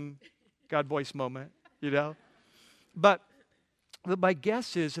Kingdom God voice moment, But my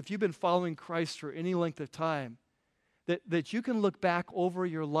guess is if you've been following Christ for any length of time, that you can look back over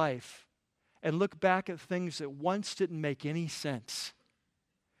your life and look back at things that once didn't make any sense.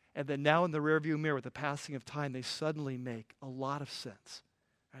 And then now in the rearview mirror with the passing of time, they suddenly make a lot of sense.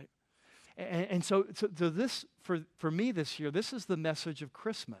 And so this, for me this year, this is the message of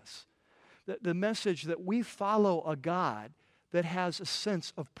Christmas. The message that we follow a God that has a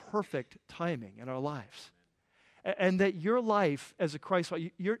sense of perfect timing in our lives. And that your life as a Christ,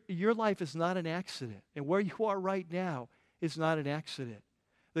 your life is not an accident. And where you are right now is not an accident.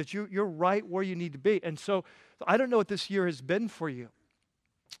 That you're right where you need to be. And so I don't know what this year has been for you.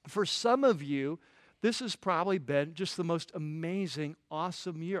 For some of you, this has probably been just the most amazing,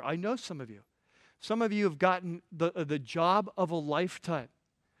 awesome year. I know some of you. Some of you have gotten the job of a lifetime.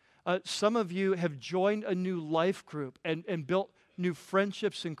 Some of you have joined a new life group and built new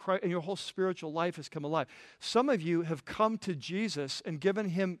friendships in Christ, and your whole spiritual life has come alive. Some of you have come to Jesus and given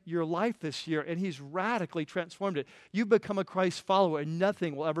him your life this year, and he's radically transformed it. You've become a Christ follower, and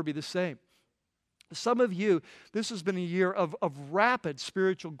nothing will ever be the same. Some of you, this has been a year of rapid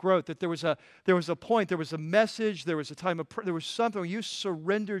spiritual growth, that there was a point, there was a message, there was a time of prayer, there was something where you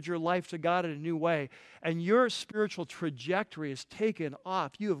surrendered your life to God in a new way, and your spiritual trajectory has taken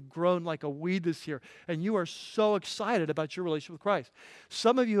off. You have grown like a weed this year, and you are so excited about your relationship with Christ.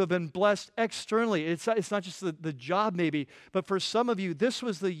 Some of you have been blessed externally. It's not just the job maybe, but for some of you, this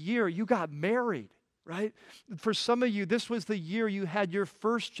was the year you got married, right? For some of you, this was the year you had your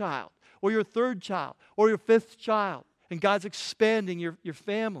first child, or your third child, or your fifth child, and God's expanding your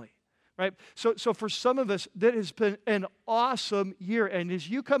family, right? So for some of us, that has been an awesome year. And as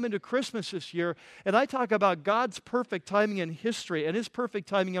you come into Christmas this year, and I talk about God's perfect timing in history and His perfect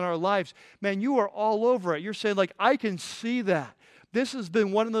timing in our lives, man, you are all over it. You're saying, like, I can see that. This has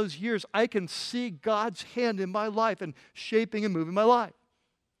been one of those years I can see God's hand in my life and shaping and moving my life.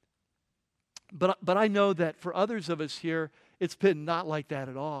 But I know that for others of us here, it's been not like that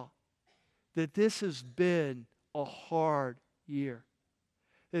at all. That this has been a hard year.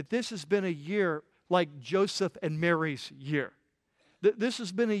 That this has been a year like Joseph and Mary's year. That this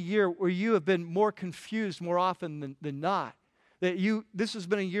has been a year where you have been more confused more often than not. This has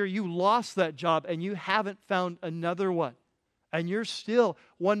been a year you lost that job and you haven't found another one. And you're still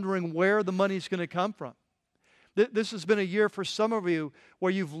wondering where the money's going to come from. This has been a year for some of you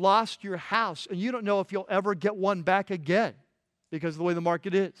where you've lost your house and you don't know if you'll ever get one back again because of the way the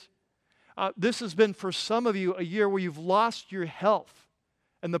market is. This has been for some of you a year where you've lost your health,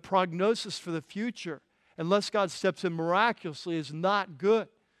 and the prognosis for the future, unless God steps in miraculously, is not good.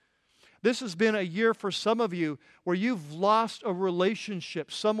 This has been a year for some of you where you've lost a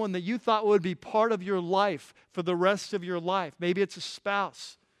relationship, someone that you thought would be part of your life for the rest of your life. Maybe it's a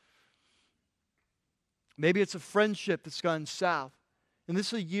spouse. Maybe it's a friendship that's gone south. And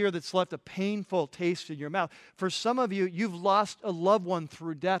this is a year that's left a painful taste in your mouth. For some of you, you've lost a loved one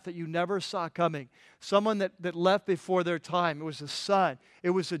through death that you never saw coming. Someone that left before their time. It was a son.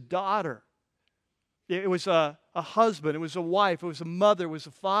 It was a daughter. It was a husband. It was a wife. It was a mother. It was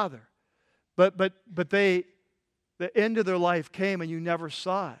a father. But the end of their life came and you never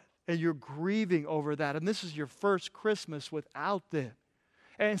saw it. And you're grieving over that. And this is your first Christmas without them.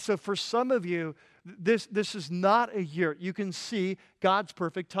 And so for some of you, this is not a year. You can see God's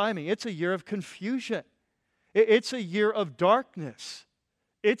perfect timing. It's a year of confusion. It's a year of darkness.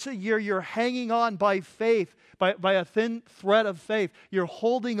 It's a year you're hanging on by faith, by a thin thread of faith. You're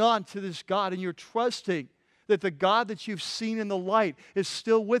holding on to this God and you're trusting that the God that you've seen in the light is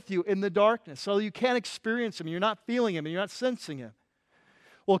still with you in the darkness. So you can't experience Him, you're not feeling Him, and you're not sensing Him.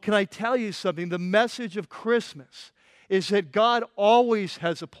 Well, can I tell you something? The message of Christmas is that God always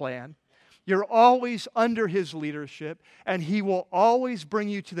has a plan. You're always under His leadership, and He will always bring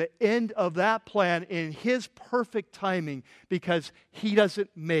you to the end of that plan in His perfect timing because He doesn't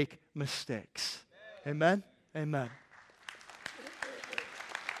make mistakes. Amen? Amen.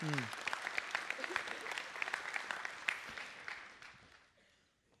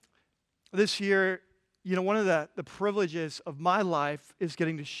 This year, one of the privileges of my life is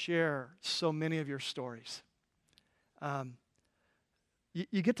getting to share so many of your stories.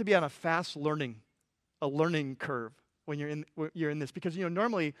 You get to be on a fast learning curve when you're in this because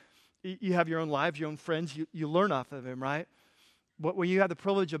normally you have your own lives, your own friends, you learn off of them, right? But when you have the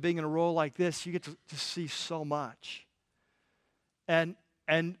privilege of being in a role like this, you get to see so much. And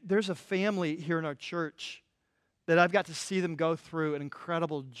there's a family here in our church that I've got to see them go through an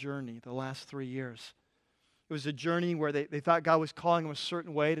incredible journey the last 3 years. It was a journey where they thought God was calling them a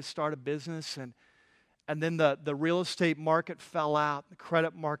certain way to start a business, and then the real estate market fell out, the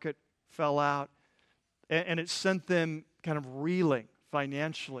credit market fell out, and it sent them kind of reeling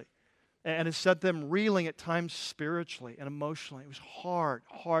financially. And it sent them reeling at times spiritually and emotionally. It was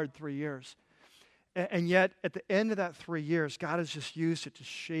hard 3 years. And yet, at the end of that 3 years, God has just used it to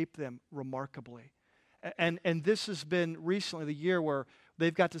shape them remarkably. And this has been recently the year where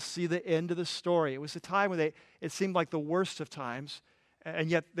they've got to see the end of the story. It was a time where it seemed like the worst of times, and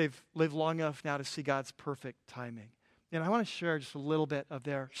yet they've lived long enough now to see God's perfect timing. And I want to share just a little bit of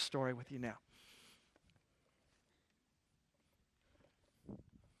their story with you now.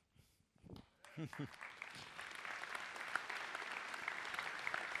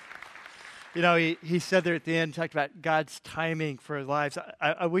 He said there at the end, talked about God's timing for his lives.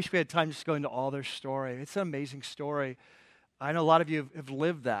 I wish we had time just to go into all their story. It's an amazing story. I know a lot of you have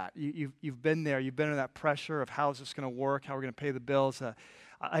lived that. You've been there. You've been in that pressure of how is this going to work, how we're going to pay the bills.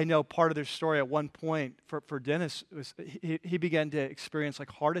 I know part of their story at one point for Dennis was he began to experience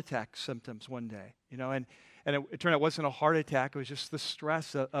like heart attack symptoms one day, and it turned out it wasn't a heart attack. It was just the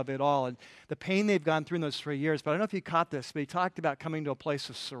stress of it all and the pain they've gone through in those 3 years. But I don't know if you caught this, but he talked about coming to a place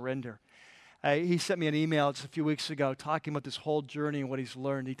of surrender. He sent me an email just a few weeks ago talking about this whole journey and what he's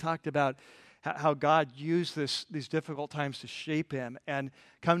learned. He talked about how God used these difficult times to shape him and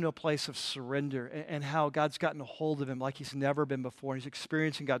come to a place of surrender, and how God's gotten a hold of him like he's never been before. He's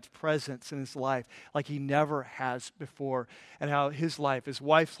experiencing God's presence in his life like he never has before, and how his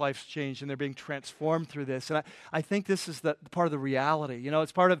wife's life's changed, and they're being transformed through this. And I think this is the part of the reality. You know,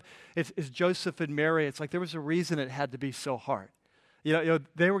 it's Joseph and Mary. It's like there was a reason it had to be so hard. You know,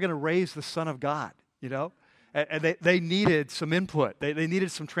 they were going to raise the Son of God, you know? And they needed some input. They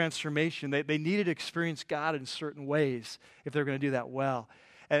needed some transformation. They needed to experience God in certain ways if they're going to do that well.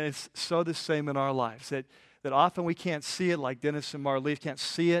 And it's so the same in our lives, that often we can't see it, like Dennis and Marlise can't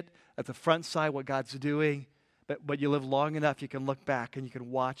see it at the front side, what God's doing. But you live long enough, you can look back and you can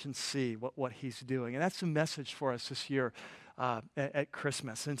watch and see what he's doing. And that's the message for us this year at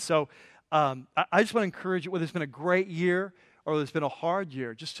Christmas. And so I just want to encourage you, whether it's been a great year or it's been a hard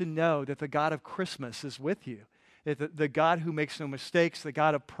year, just to know that the God of Christmas is with you. The God who makes no mistakes, the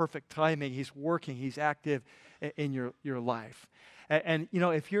God of perfect timing, he's working, he's active in your life. And you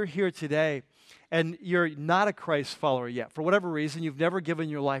know, if you're here today and you're not a Christ follower yet, for whatever reason, you've never given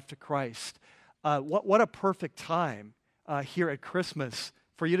your life to Christ, what a perfect time here at Christmas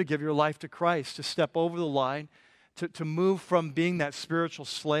for you to give your life to Christ, to step over the line, to move from being that spiritual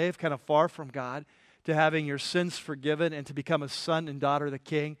slave, kind of far from God, to having your sins forgiven and to become a son and daughter of the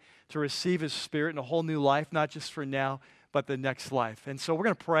King, to receive his Spirit in a whole new life, not just for now, but the next life. And so we're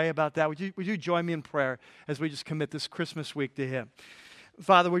going to pray about that. Would you join me in prayer as we just commit this Christmas week to him?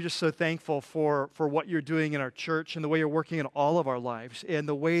 Father, we're just so thankful for what you're doing in our church and the way you're working in all of our lives and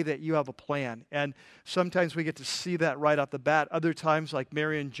the way that you have a plan. And sometimes we get to see that right off the bat. Other times, like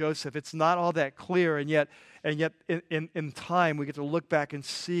Mary and Joseph, it's not all that clear. And yet in time, we get to look back and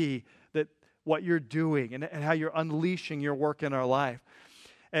see that what you're doing and how you're unleashing your work in our life.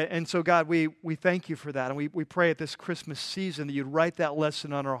 And so, God, we thank you for that. And we pray at this Christmas season that you'd write that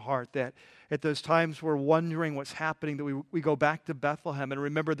lesson on our heart, that at those times we're wondering what's happening, that we go back to Bethlehem and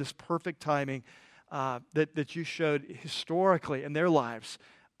remember this perfect timing that you showed historically in their lives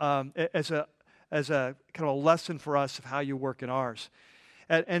as a kind of a lesson for us of how you work in ours.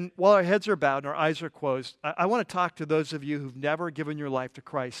 And while our heads are bowed and our eyes are closed, I want to talk to those of you who've never given your life to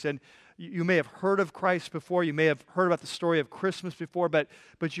Christ. And you may have heard of Christ before, you may have heard about the story of Christmas before, but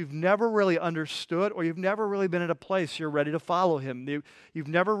you've never really understood, or you've never really been at a place you're ready to follow him. You've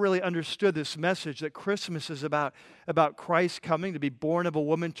never really understood this message that Christmas is about Christ coming to be born of a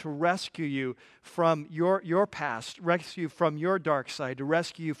woman to rescue you from your past, rescue you from your dark side, to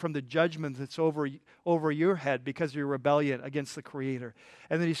rescue you from the judgment that's over your head because of your rebellion against the Creator.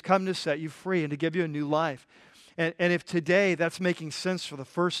 And that he's come to set you free and to give you a new life. And if today that's making sense for the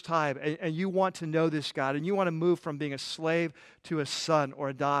first time, and you want to know this God, and you want to move from being a slave to a son or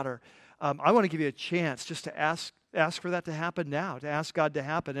a daughter, I want to give you a chance just to ask for that to happen now, to ask God to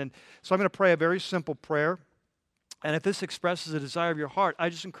happen. And so I'm going to pray a very simple prayer. And if this expresses a desire of your heart, I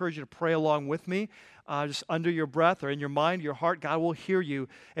just encourage you to pray along with me, just under your breath or in your mind, your heart. God will hear you,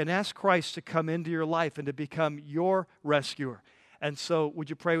 and ask Christ to come into your life and to become your rescuer. And so would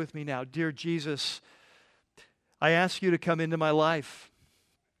you pray with me now? Dear Jesus, I ask you to come into my life.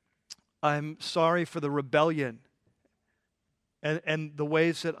 I'm sorry for the rebellion and the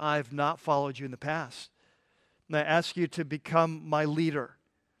ways that I've not followed you in the past. And I ask you to become my leader.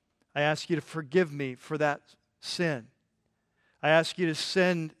 I ask you to forgive me for that sin. I ask you to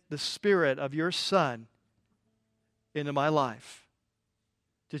send the Spirit of your Son into my life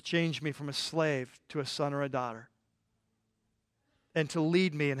to change me from a slave to a son or a daughter, and to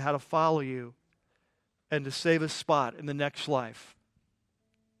lead me in how to follow you and to save a spot in the next life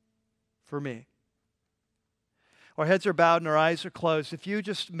for me. Our heads are bowed and our eyes are closed. If you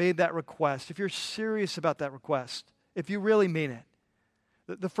just made that request, if you're serious about that request, if you really mean it,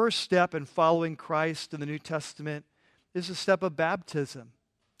 the first step in following Christ in the New Testament is a step of baptism.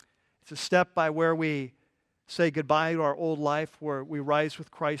 It's a step by where we say goodbye to our old life, where we rise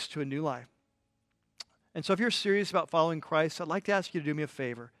with Christ to a new life. And so if you're serious about following Christ, I'd like to ask you to do me a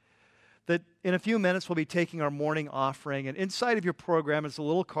favor. That in a few minutes we'll be taking our morning offering, and inside of your program is a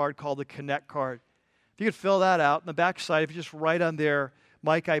little card called the Connect card. If you could fill that out, in the back side, if you just write on there,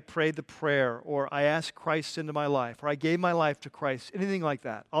 Mike, I prayed the prayer, or I asked Christ into my life, or I gave my life to Christ, anything like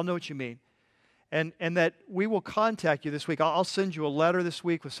that, I'll know what you mean. And that we will contact you this week. I'll send you a letter this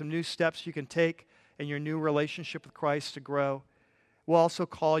week with some new steps you can take in your new relationship with Christ to grow. We'll also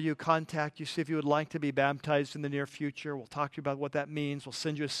call you, contact you, see if you would like to be baptized in the near future. We'll talk to you about what that means. We'll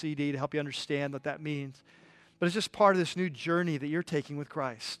send you a CD to help you understand what that means. But it's just part of this new journey that you're taking with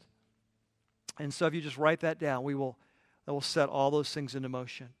Christ. And so if you just write that down, that will set all those things into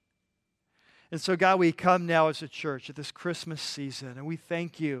motion. And so, God, we come now as a church at this Christmas season, and we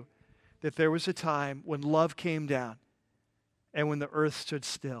thank you that there was a time when love came down and when the earth stood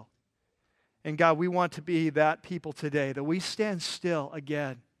still. And God, we want to be that people today, that we stand still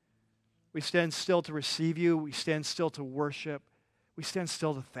again. We stand still to receive you. We stand still to worship. We stand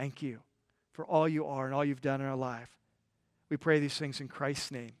still to thank you for all you are and all you've done in our life. We pray these things in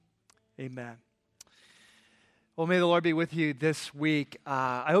Christ's name. Amen. Well, may the Lord be with you this week.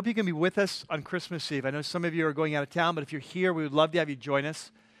 I hope you can be with us on Christmas Eve. I know some of you are going out of town, but if you're here, we would love to have you join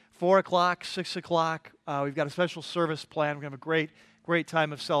us. 4 o'clock, 6 o'clock, we've got a special service planned. We're going to have a great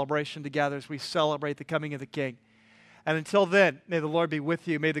time of celebration together as we celebrate the coming of the King. And until then, may the Lord be with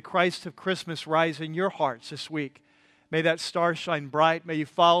you. May the Christ of Christmas rise in your hearts this week. May that star shine bright. May you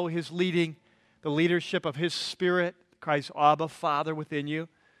follow His leading, the leadership of His Spirit, Christ's Abba, Father within you,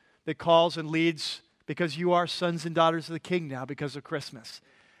 that calls and leads because you are sons and daughters of the King now because of Christmas.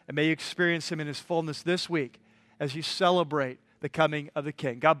 And may you experience Him in His fullness this week as you celebrate the coming of the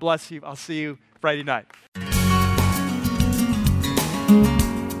King. God bless you. I'll see you Friday night.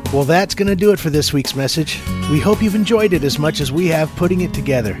 Well, that's going to do it for this week's message. We hope you've enjoyed it as much as we have putting it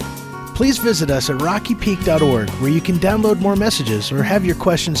together. Please visit us at rockypeak.org, where you can download more messages or have your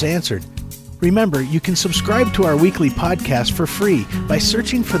questions answered. Remember, you can subscribe to our weekly podcast for free by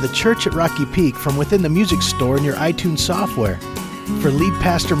searching for The Church at Rocky Peak from within the music store in your iTunes software. For lead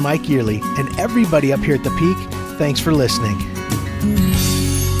pastor Mike Yearley and everybody up here at the Peak, thanks for listening.